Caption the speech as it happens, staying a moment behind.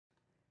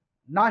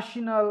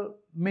national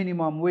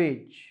minimum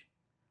wage,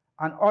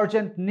 an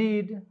urgent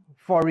need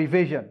for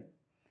revision.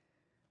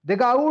 The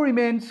GAWU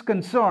remains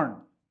concerned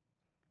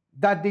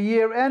that the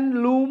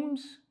year-end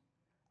looms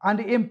and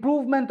the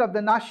improvement of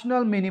the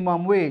national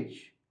minimum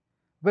wage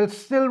will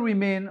still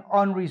remain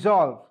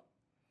unresolved.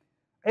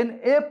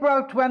 In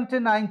April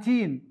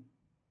 2019,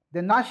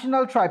 the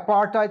National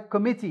Tripartite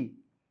Committee,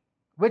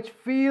 which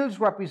fields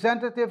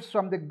representatives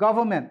from the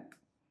government,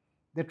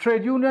 the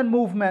trade union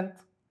movement,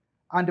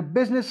 and the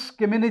business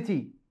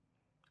community,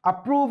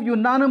 approved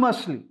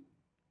unanimously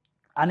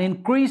an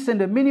increase in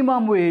the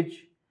minimum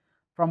wage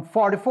from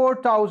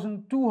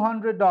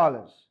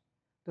 $44,200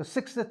 to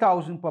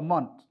 $60,000 per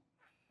month.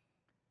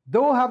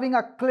 Though having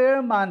a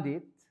clear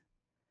mandate,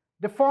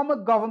 the former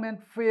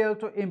government failed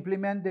to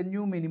implement the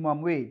new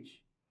minimum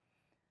wage.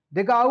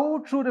 The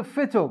GAWU, through the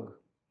FITUG,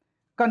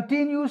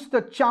 continues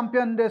to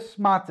champion this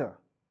matter,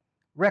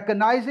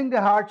 recognizing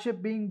the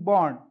hardship being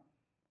borne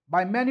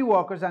by many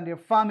workers and their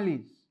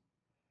families.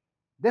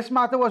 This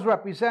matter was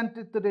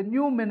represented to the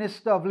new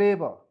Minister of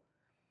Labour,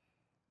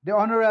 the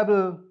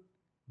Honorable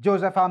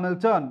Joseph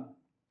Hamilton,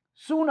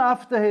 soon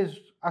after his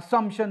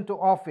assumption to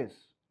office.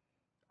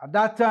 At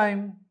that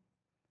time,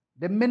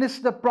 the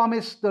minister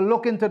promised to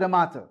look into the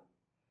matter.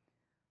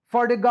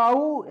 For the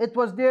GAWU, it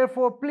was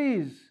therefore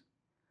pleased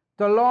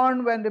to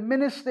learn when the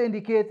minister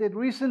indicated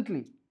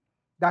recently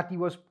that he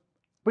was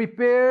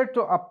prepared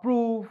to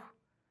approve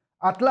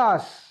at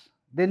last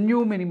the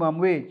new minimum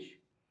wage.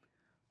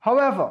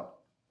 However,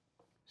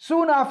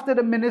 soon after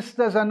the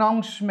minister's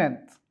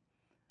announcement,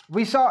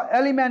 we saw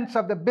elements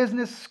of the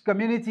business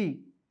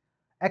community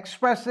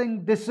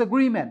expressing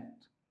disagreement,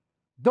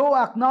 though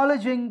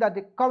acknowledging that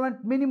the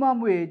current minimum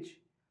wage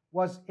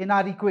was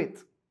inadequate.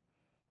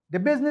 The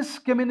business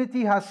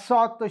community has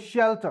sought to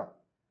shelter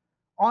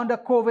under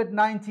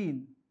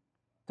COVID-19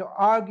 to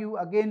argue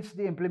against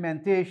the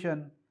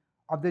implementation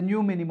of the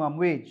new minimum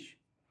wage.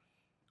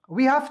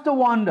 We have to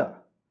wonder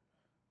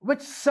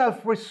which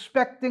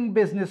self-respecting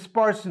business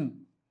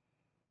person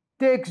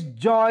takes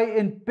joy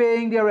in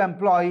paying their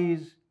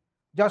employees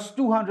just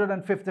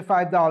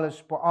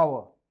 $255 per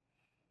hour.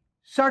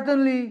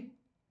 Certainly,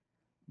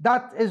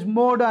 that is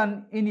more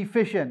than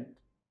insufficient,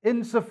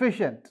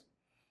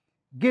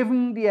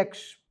 given the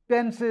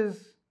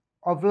expenses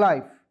of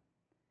life.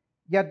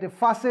 Yet the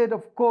facade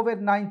of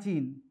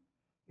COVID-19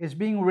 is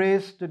being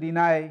raised to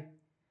deny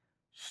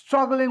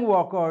struggling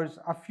workers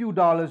a few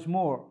dollars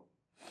more.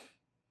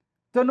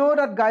 To know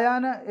that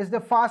Guyana is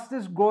the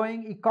fastest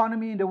growing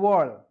economy in the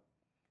world,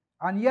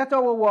 and yet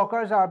our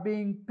workers are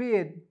being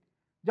paid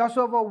just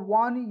over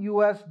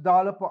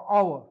 $1 per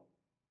hour,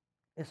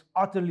 is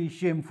utterly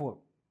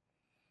shameful.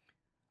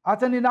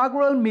 At an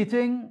inaugural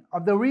meeting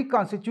of the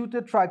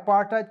reconstituted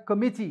Tripartite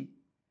Committee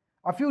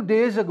a few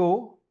days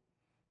ago,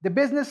 the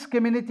business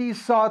community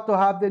sought to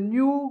have the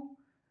new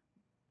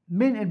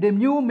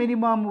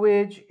minimum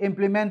wage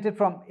implemented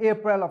from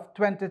April of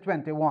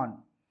 2021.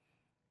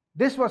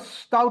 This was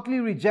stoutly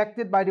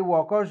rejected by the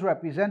workers'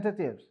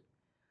 representatives,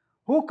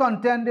 who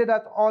contended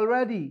that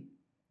already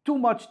too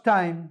much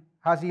time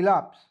has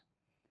elapsed.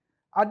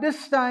 At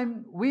this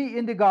time, we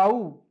in the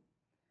GAWU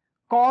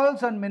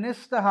calls on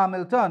Minister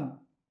Hamilton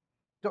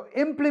to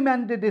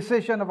implement the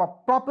decision of a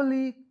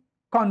properly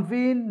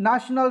convened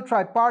National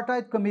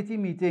Tripartite Committee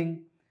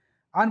meeting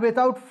and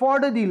without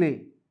further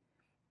delay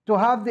to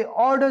have the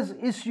orders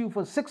issued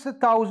for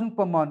 $60,000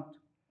 per month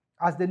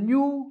as the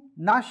new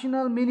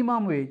national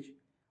minimum wage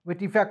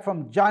with effect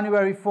from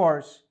January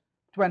 1st,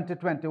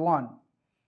 2021.